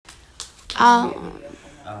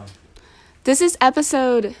This is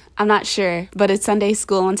episode, I'm not sure, but it's Sunday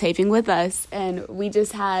School on Taping with Us. And we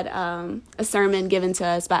just had a sermon given to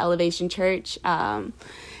us by Elevation Church.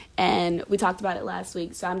 And we talked about it last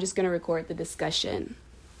week, so I'm just going to record the discussion.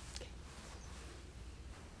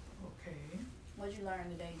 Okay. What'd you learn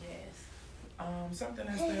today, Jazz? Something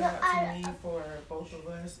that stood out to me for both of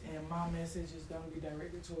us, and my message is going to be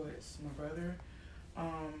directed towards my brother,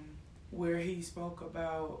 where he spoke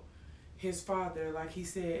about his father. Like he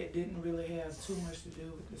said, it didn't really have too much to do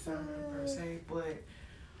with the sermon per se, but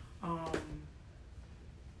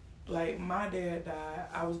like my dad died.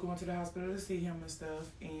 I was going to the hospital to see him and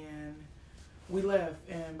stuff, and we left,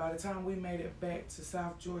 and by the time we made it back to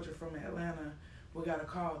South Georgia from Atlanta, we got a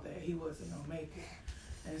call that he wasn't going to make it.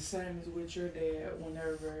 And same as with your dad,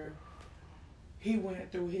 whenever he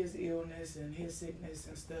went through his illness and his sickness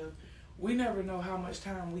and stuff, we never know how much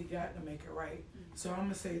time we got to make it right. So I'm going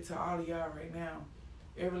to say to all of y'all right now,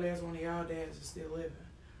 every last one of y'all dads is still living.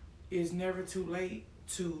 It's never too late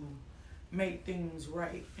to make things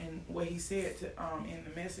right. And what he said to in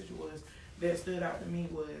the message was, that stood out to me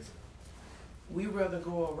was, we rather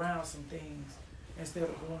go around some things instead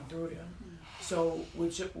of going through them. So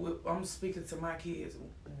I'm speaking to my kids.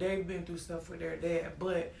 They've been through stuff with their dad,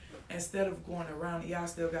 but instead of going around it, y'all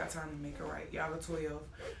still got time to make it right. Y'all are 12.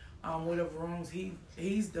 Whatever wrongs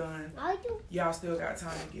he's done, y'all still got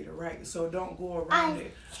time to get it right. So don't go around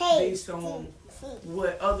it based on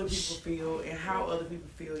what other people feel and how other people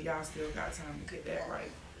feel. Y'all still got time to get that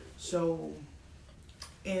right. So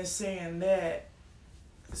in saying that,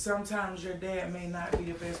 sometimes your dad may not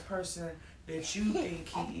be the best person that you think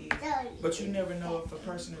he is, but you never know if a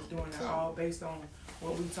person is doing it all based on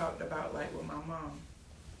what we talked about, like with my mom.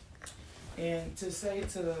 And to say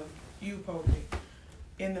to you, Pokey,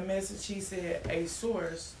 in the message, she said a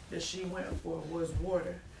source that she went for was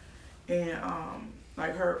water. And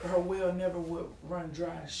like her well never would run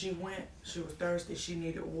dry. She was thirsty, she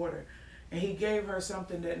needed water. And he gave her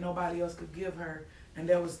something that nobody else could give her, and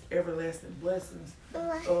that was everlasting blessings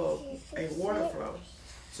of a water flow.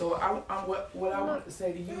 So what I want to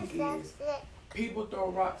say to you is, people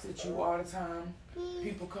throw rocks at you all the time.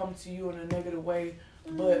 People come to you in a negative way.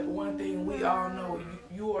 But one thing we all know,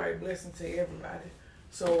 you are a blessing to everybody.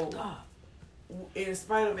 So, in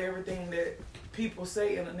spite of everything that people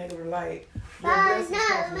say in a negative light, your blessings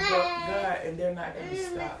come from God, and they're not going to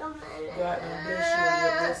stop. God will bless you, and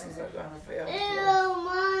your blessings are going to forever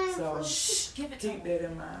flow. So, keep that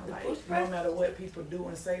in mind. Like, no matter what people do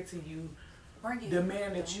and say to you, the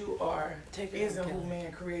man that you are isn't who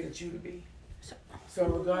man created you to be. So,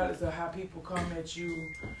 regardless of how people come at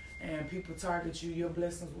you and people target you, your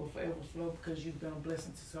blessings will forever flow because you've been a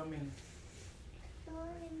blessing to so many.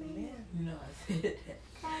 No, I said that.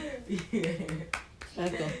 I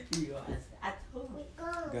told you.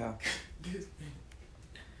 Go.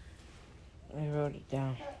 I wrote it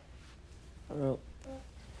down. I wrote,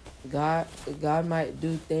 God might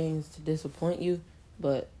do things to disappoint you,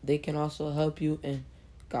 but they can also help you, and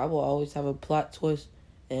God will always have a plot twist,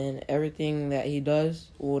 and everything that he does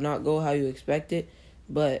will not go how you expect it,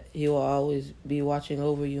 but he will always be watching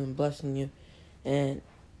over you and blessing you, and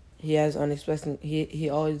he has unexpected. He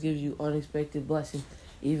always gives you unexpected blessings,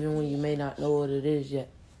 even when you may not know what it is yet.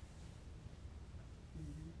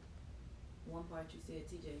 One part you said,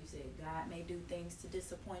 TJ, you said God may do things to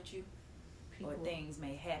disappoint you, or things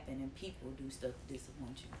may happen and people do stuff to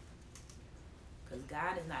disappoint you. Because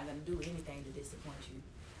God is not going to do anything to disappoint you.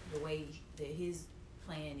 The way that his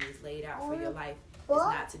plan is laid out for your life is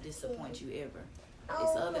not to disappoint you ever.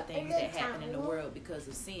 It's other things that happen in the world because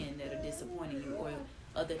of sin that are disappointing you, or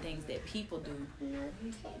other things that people do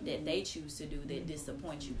that they choose to do that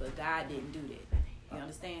disappoint you, but God didn't do that. You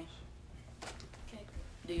understand? Okay.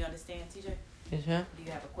 Do you understand, TJ? Yes, ma'am. Do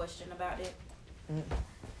you have a question about that?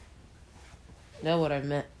 That's what I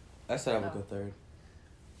meant. I said I would go third.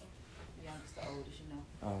 Youngest, the oldest, you know.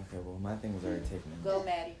 Oh, okay. Well, my thing was already taken. Go,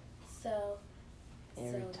 Maddie. So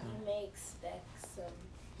Every you time. may expect some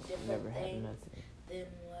different Never had things nothing. than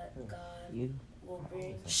what God You? will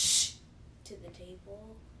bring to the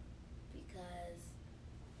table, because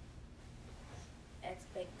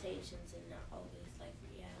expectations are not always like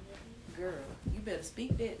reality. Girl, you better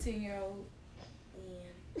speak that 10-year-old.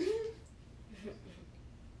 And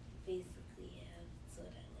basically, yeah, that's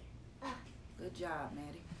what I learned. Good job,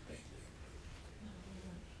 Maddie.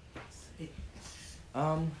 Hey,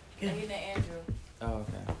 now, Andrew. Oh,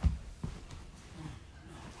 okay.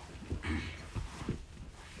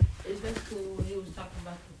 It's basically when he was talking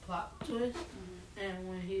about the plot twist, and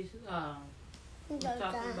when he's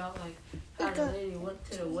talking about like how the lady went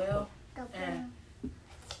to the well, and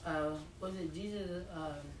was it Jesus?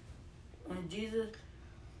 When Jesus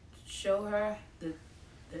showed her the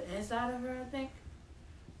inside of her, I think,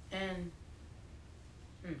 and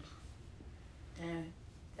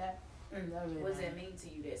that. That really What does that nice. mean to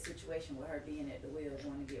you, that situation with her being at the well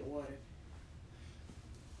going to get water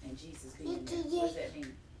and Jesus being there? What does that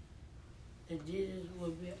mean? That Jesus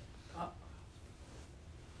would be,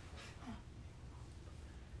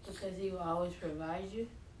 because he will always provide you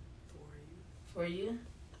for you.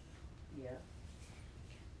 Yeah.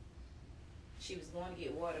 She was going to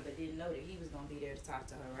get water but didn't know that he was going to be there to talk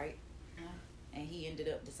to her, right? Yeah. And he ended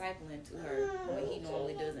up discipling to her when he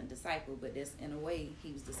normally doesn't disciple, but that's in a way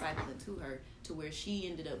he was discipling to her to where she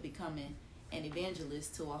ended up becoming an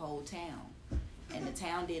evangelist to a whole town. And the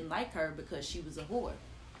town didn't like her because she was a whore.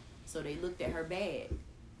 So they looked at her bad.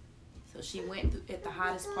 So she went at the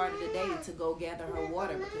hottest part of the day to go gather her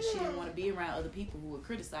water because she didn't want to be around other people who were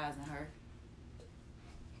criticizing her.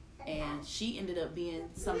 And she ended up being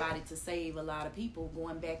somebody to save a lot of people,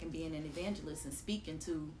 going back and being an evangelist and speaking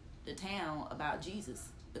to the town about Jesus,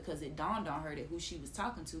 because it dawned on her that who she was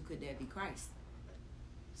talking to could that be Christ.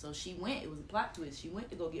 So she went, it was a plot twist, she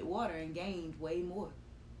went to go get water and gained way more.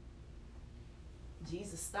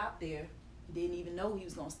 Jesus stopped there, didn't even know he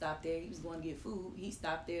was going to stop there. He was going to get food. He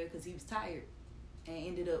stopped there because he was tired and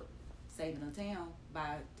ended up saving the town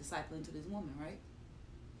by discipling to this woman, right?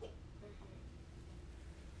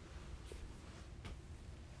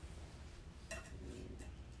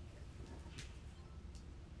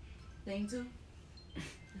 Thing too?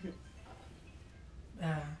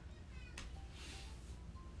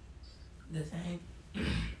 The same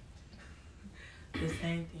the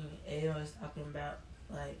same thing Ayo was talking about,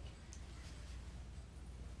 like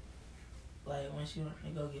when she went to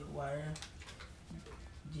go get water,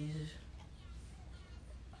 Jesus.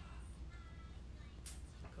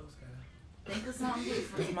 Think of something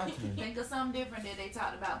different. My turn. Think of something different that they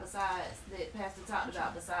talked about besides, that Pastor talked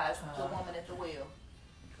about besides the woman at the well.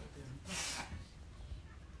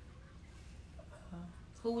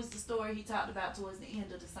 Who was the story he talked about towards the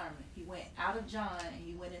end of the sermon? He went out of John and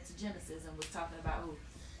he went into Genesis and was talking about who?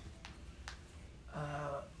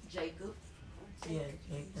 Jacob. Yeah,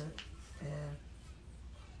 Jacob. And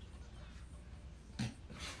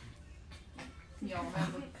You don't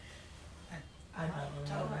remember? I don't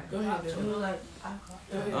remember. Go ahead, It Dylan. was like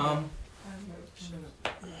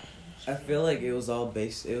I feel like it was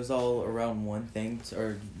all around one thing,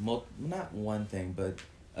 not one thing, but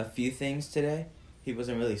a few things today. He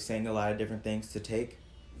wasn't really saying a lot of different things to take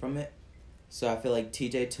from it. So I feel like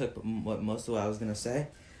TJ took most of what I was going to say.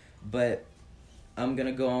 But I'm going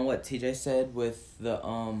to go on what TJ said with the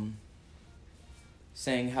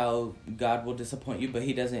saying how God will disappoint you, but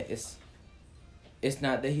he doesn't. It's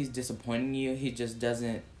not that he's disappointing you. He just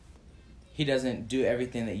doesn't do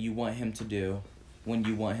everything that you want him to do when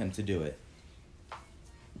you want him to do it.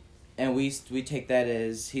 And we take that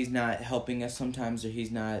as he's not helping us sometimes, or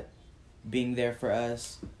he's not being there for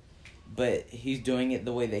us, but he's doing it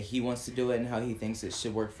the way that he wants to do it and how he thinks it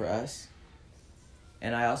should work for us.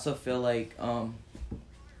 And I also feel like what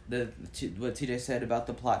TJ said about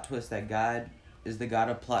the plot twist, that God is the God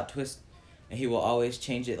of plot twist, and he will always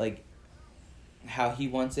change it like how he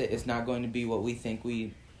wants it. It's not going to be what we think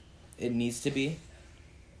it needs to be.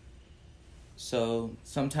 So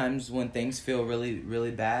sometimes when things feel really,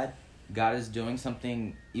 really bad, God is doing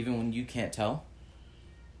something even when you can't tell.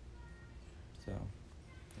 So,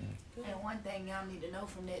 yeah. And one thing y'all need to know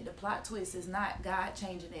from that, the plot twist is not God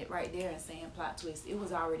changing it right there and saying plot twist. It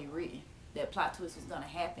was already written that plot twist was going to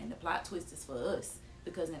happen. The plot twist is for us,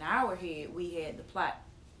 because in our head we had the plot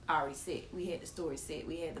already set. We had the story set.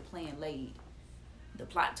 We had the plan laid. The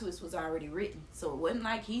plot twist was already written. So it wasn't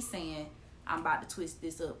like he's saying, I'm about to twist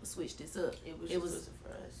this up or switch this up. It was for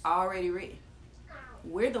us. already written.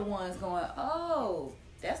 We're the ones going, oh,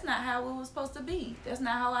 that's not how it was supposed to be. That's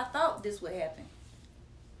not how I thought this would happen.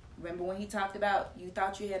 Remember when he talked about you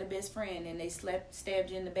thought you had a best friend and they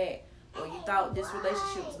stabbed you in the back, or you thought this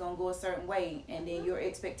relationship was going to go a certain way and then your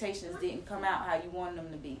expectations didn't come out how you wanted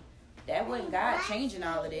them to be. That wasn't God changing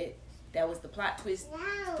all of that. That was the plot twist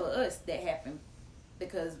for us that happened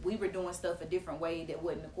because we were doing stuff a different way that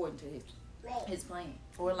wasn't according to his plan.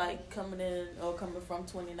 Or like coming from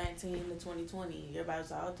 2019 to 2020,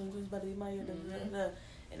 everybody's like, oh, 2020's about to be my year,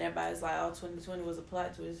 and everybody's like, oh, 2020 was a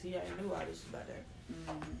plot twist. He already knew all this about that.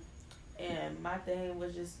 Mm-hmm. And my thing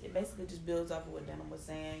was just, it basically just builds off of what Denham was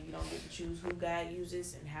saying. You don't get to choose who God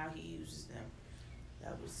uses and how he uses them.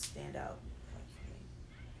 That was a standout point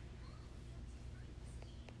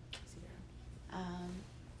for me.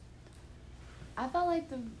 I felt like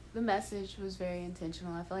the message was very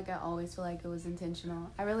intentional. I feel like I always feel like it was intentional.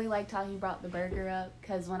 I really liked how he brought the burger up,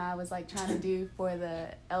 because when I was like trying to do for the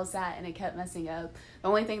LSAT and it kept messing up, the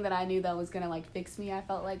only thing that I knew that was gonna like fix me, I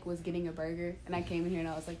felt like, was getting a burger. And I came in here and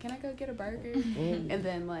I was like, can I go get a burger? And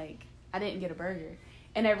then like I didn't get a burger,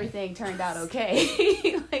 and everything turned out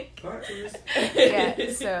okay. Like,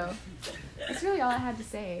 yeah. So that's really all I had to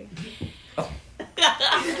say.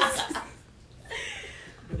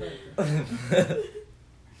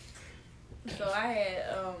 So I had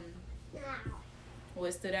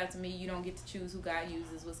what stood out to me, you don't get to choose who God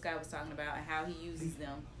uses, what Scott was talking about, and how he uses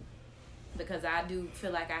them. Because I do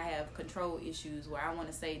feel like I have control issues where I want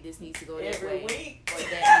to say this needs to go that way or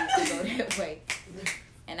that needs to go that way.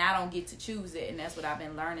 And I don't get to choose it, and that's what I've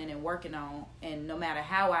been learning and working on. And no matter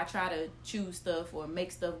how I try to choose stuff or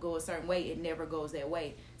make stuff go a certain way, it never goes that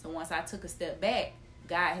way. So once I took a step back,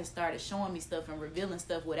 God has started showing me stuff and revealing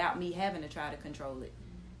stuff without me having to try to control it.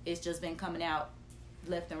 It's just been coming out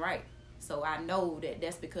left and right. So I know that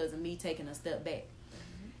that's because of me taking a step back.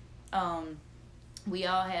 We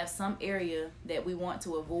all have some area that we want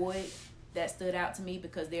to avoid. That stood out to me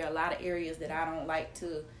because there are a lot of areas that I don't like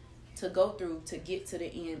to go through to get to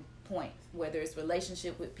the end point, whether it's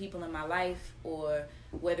relationship with people in my life or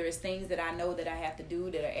whether it's things that I know that I have to do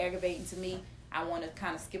that are aggravating to me. I want to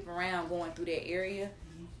kind of skip around going through that area,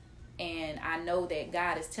 and I know that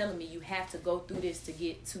God is telling me you have to go through this to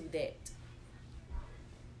get to that.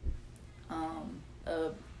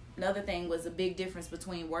 Another thing was a big difference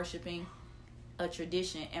between worshiping a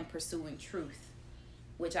tradition and pursuing truth,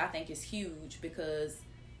 which I think is huge, because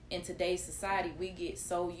in today's society we get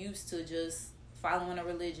so used to just following a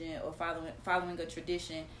religion or following a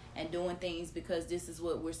tradition and doing things because this is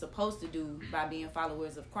what we're supposed to do by being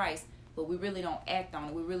followers of Christ, but we really don't act on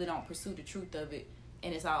it. We really don't pursue the truth of it,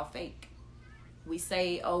 and it's all fake. We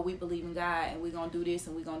say, oh, we believe in God and we're going to do this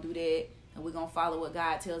and we're going to do that and we're going to follow what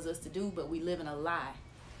God tells us to do, but we live in a lie.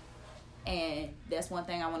 And that's one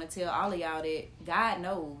thing I want to tell all of y'all, that God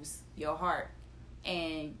knows your heart.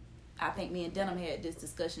 And I think me and Denham had this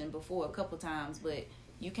discussion before a couple times, but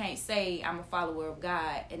you can't say I'm a follower of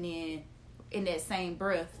God and then in that same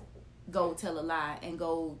breath go tell a lie and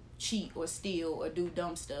go cheat or steal or do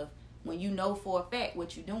dumb stuff when you know for a fact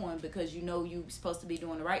what you're doing, because you know you're supposed to be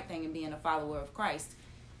doing the right thing and being a follower of Christ.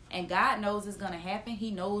 And God knows it's going to happen.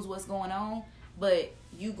 He knows what's going on, but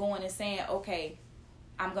you going and saying, okay,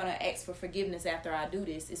 I'm going to ask for forgiveness after I do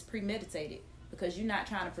this, is premeditated, because you're not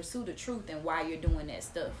trying to pursue the truth and why you're doing that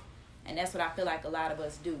stuff. And that's what I feel like a lot of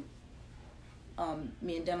us do.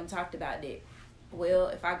 Me and Dunham talked about that. Well,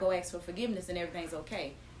 if I go ask for forgiveness and everything's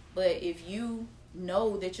okay. But if you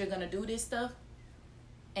know that you're going to do this stuff,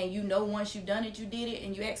 and you know once you've done it, you did it,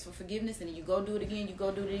 and you ask for forgiveness, and then you go do it again, you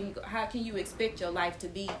go do it again, how can you expect your life to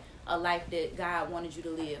be a life that God wanted you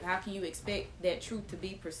to live? How can you expect that truth to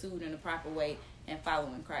be pursued in the proper way and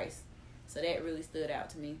following Christ? So that really stood out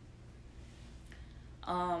to me.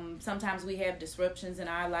 Sometimes we have disruptions in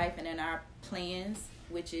our life and in our plans,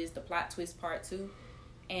 which is the plot twist part 2.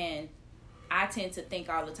 And I tend to think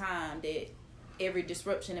all the time that every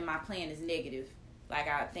disruption in my plan is negative. Like,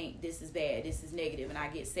 I think this is bad, this is negative, and I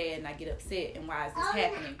get sad and I get upset, and why is this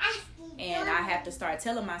happening? And I have to start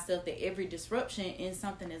telling myself that every disruption in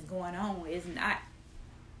something that's going on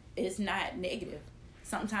is not negative.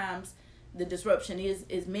 Sometimes the disruption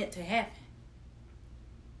is meant to happen.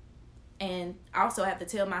 And I also have to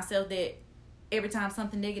tell myself that every time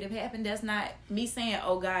something negative happens, that's not me saying,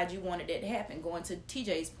 oh, God, you wanted that to happen. Going to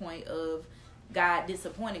TJ's point of God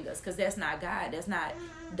disappointing us, because that's not God. That's not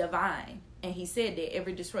divine. And he said that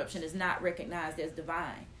every disruption is not recognized as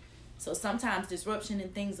divine. So sometimes disruption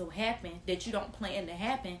and things will happen that you don't plan to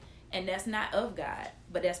happen, and that's not of God.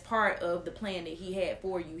 But that's part of the plan that he had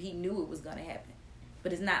for you. He knew it was going to happen.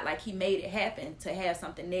 But it's not like he made it happen to have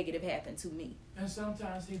something negative happen to me. And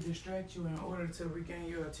sometimes he distracts you in order to regain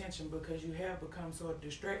your attention, because you have become so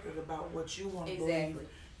distracted about what you want to believe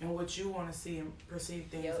and what you want to see and perceive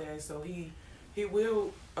things as. So he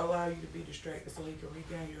will allow you to be distracted so he can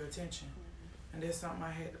regain your attention. And that's something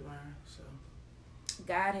I had to learn. So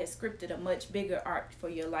God has scripted a much bigger arc for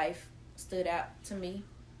your life. Stood out to me.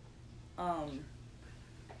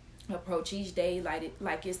 Approach each day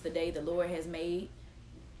like it's the day the Lord has made.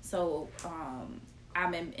 So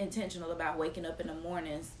I'm intentional about waking up in the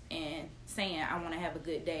mornings and saying I want to have a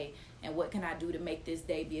good day, and what can I do to make this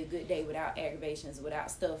day be a good day without aggravations, without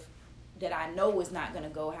stuff that I know is not going to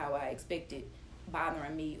go how I expected,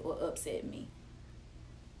 bothering me or upset me.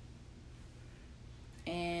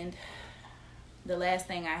 And the last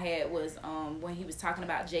thing I had was when he was talking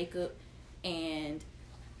about Jacob and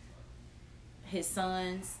his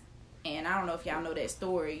sons And I don't know if y'all know that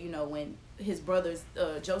story, you know, when his brothers,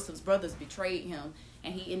 Joseph's brothers betrayed him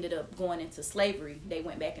and he ended up going into slavery. They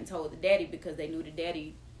went back and told the daddy because they knew the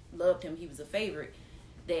daddy loved him. He was a favorite,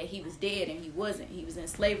 that he was dead, and he wasn't. He was in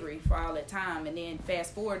slavery for all that time. And then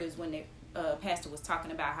fast forward is when the pastor was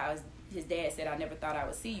talking about how his dad said, "I never thought I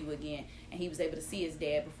would see you again." And he was able to see his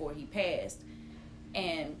dad before he passed.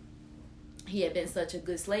 And he had been such a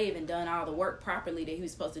good slave and done all the work properly that he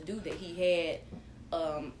was supposed to do, that he had,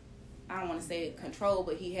 I don't want to say control,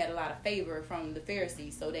 but he had a lot of favor from the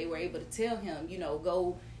Pharisees. So they were able to tell him, you know,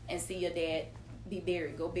 go and see your dad be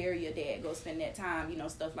buried. Go bury your dad. Go spend that time, you know,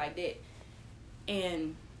 stuff like that.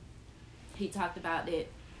 And he talked about that,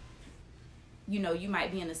 you know, you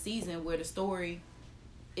might be in a season where the story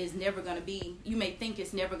is never going to be, you may think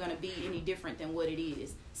it's never going to be any different than what it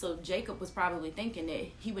is. So Jacob was probably thinking that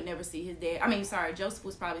he would never see his dad. Joseph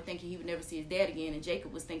was probably thinking he would never see his dad again, and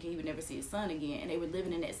Jacob was thinking he would never see his son again. And they were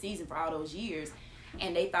living in that season for all those years,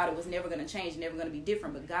 and they thought it was never going to change, never going to be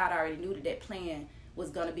different. But God already knew that plan was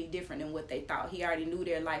going to be different than what they thought. He already knew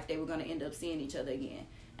their life, they were going to end up seeing each other again.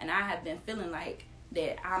 And I have been feeling like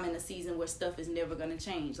that I'm in a season where stuff is never going to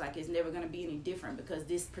change. Like, it's never going to be any different, because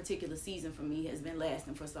this particular season for me has been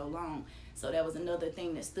lasting for so long. So that was another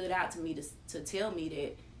thing that stood out to me to tell me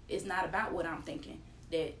that it's not about what I'm thinking.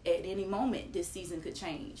 That at any moment this season could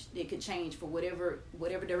change. It could change for whatever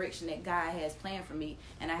direction that God has planned for me,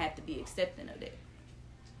 and I have to be accepting of that.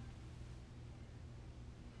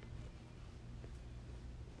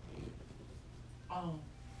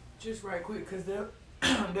 Just right quick, because that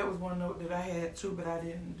was one note that I had too, but I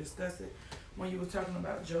didn't discuss it. When you were talking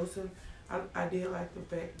about Joseph, I did like the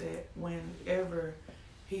fact that whenever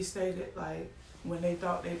he stated, like, when they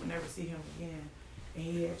thought they would never see him again, and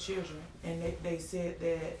he had children, and they said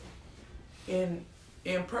that in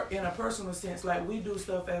a personal sense, like, we do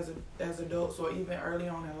stuff as adults or even early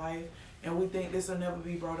on in life, and we think this will never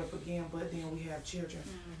be brought up again, but then we have children,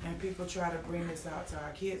 and people try to bring this out to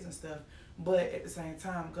our kids and stuff. But at the same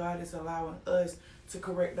time, God is allowing us to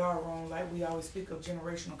correct our wrong, like we always speak of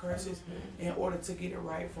generational curses, in order to get it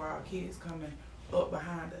right for our kids coming up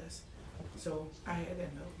behind us. So I had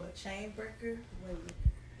that note, but Chain breaker,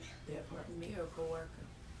 that part. Miracle worker.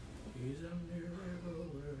 He's a miracle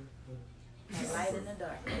worker. A light in the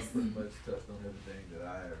darkness. Pretty much touched on everything that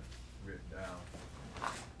I have written down.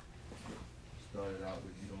 Started out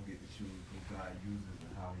with, you don't get to choose who God uses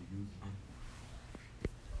and how he uses them.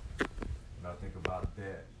 When I think about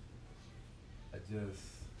that, I just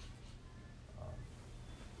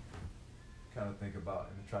kind of think about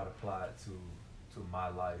and try to apply it to my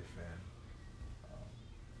life and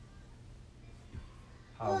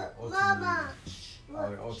how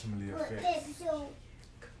it ultimately affects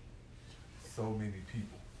so many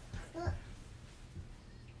people.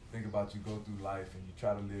 Think about, you go through life and you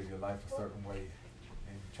try to live your life a certain way,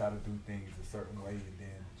 and you try to do things a certain way, and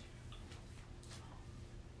then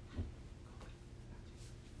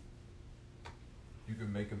you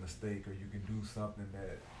can make a mistake, or you can do something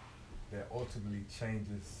that ultimately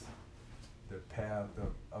changes the path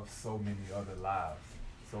of so many other lives,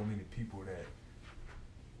 so many people that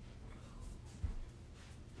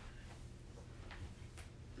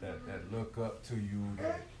look up to you,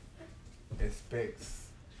 that expects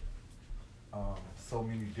so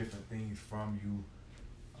many different things from you.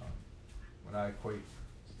 When I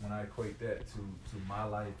equate that to my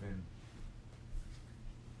life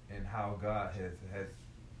and how God has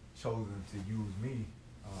chosen to use me,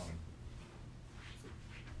 I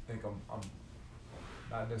think I'm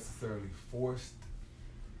not necessarily forced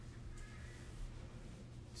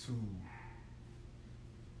to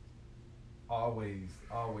always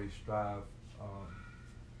strive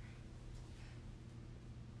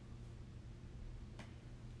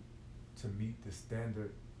to meet the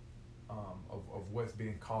standard of what's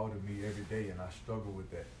being called of me every day, and I struggle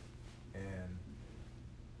with that. And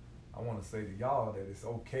I want to say to y'all that it's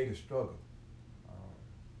okay to struggle.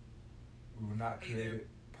 We were not created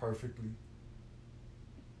perfectly.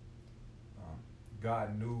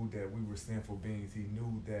 God knew that we were sinful beings. He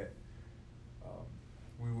knew that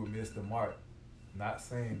we would miss the mark. Not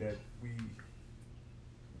saying that we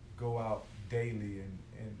go out daily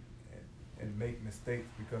and make mistakes,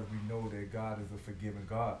 because we know that God is a forgiving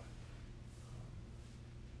God.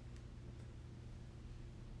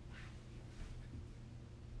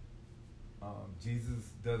 Jesus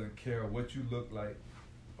doesn't care what you look like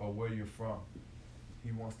or where you're from.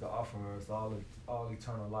 He wants to offer us all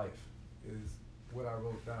eternal life, is what I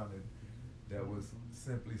wrote down. That was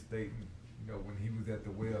simply stating, when he was at the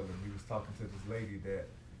well and he was talking to this lady that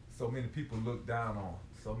so many people looked down on.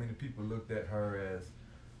 So many people looked at her as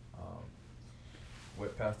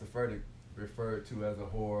what Pastor Furtick referred to as a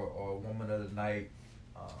whore or a woman of the night.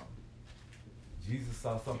 Jesus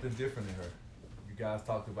saw something different in her. You guys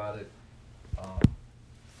talked about it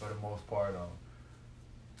for the most part.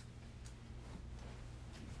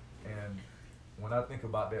 And when I think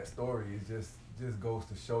about that story, it just goes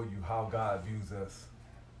to show you how God views us.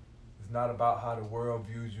 It's not about how the world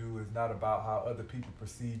views you. It's not about how other people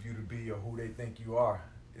perceive you to be or who they think you are.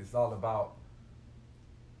 It's all about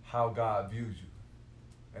how God views you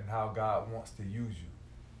and how God wants to use you.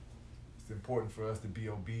 It's important for us to be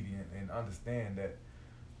obedient and understand that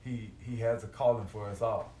He has a calling for us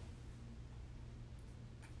all.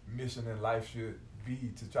 Mission in life should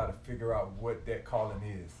be to try to figure out what that calling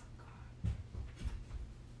is,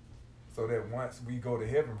 so that once we go to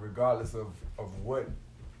heaven, regardless of what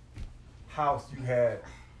house you had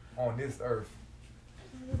on this earth,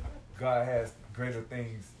 God has greater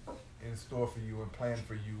things in store for you and planned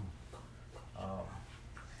for you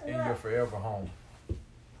in your forever home.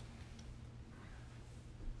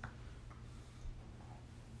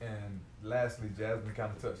 And lastly, Jasmine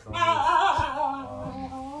kind of touched on this.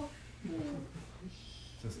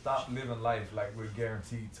 To stop living life like we're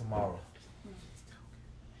guaranteed tomorrow.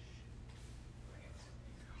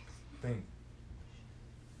 I think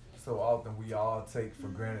so often we all take for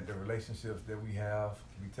granted the relationships that we have.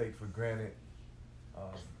 We take for granted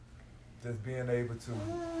just being able to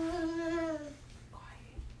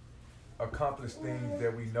accomplish things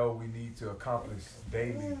that we know we need to accomplish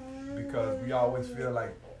daily, because we always feel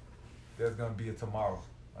like there's going to be a tomorrow.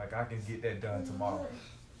 Like, I can get that done tomorrow.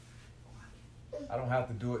 I don't have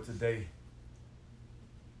to do it today.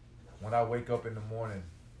 When I wake up in the morning,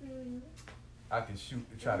 I can shoot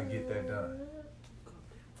to try to get that done.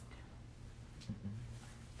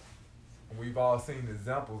 We've all seen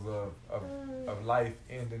examples of life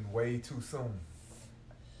ending way too soon,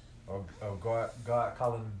 of God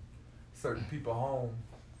calling certain people home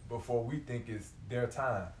before we think it's their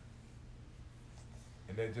time.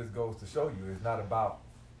 And that just goes to show you it's not about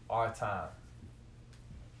our time.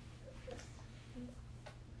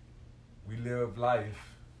 We live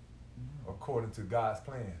life according to God's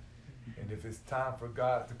plan. And if it's time for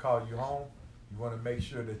God to call you home, you want to make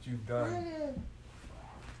sure that you've done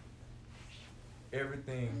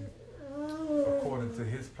everything according to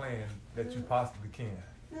His plan that you possibly can.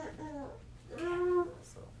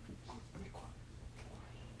 So.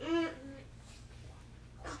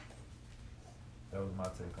 That was my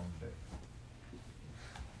take on the day.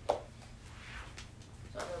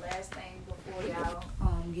 So the last thing before y'all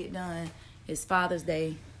get done is Father's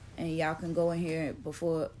Day, and y'all can go in here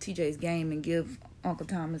before TJ's game and give Uncle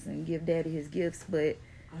Thomas and give Daddy his gifts. But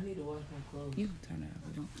I need to wash my clothes. you can turn it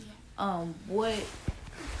over. What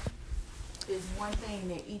is one thing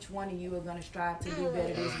that each one of you are gonna strive to do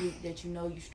better this week that you know you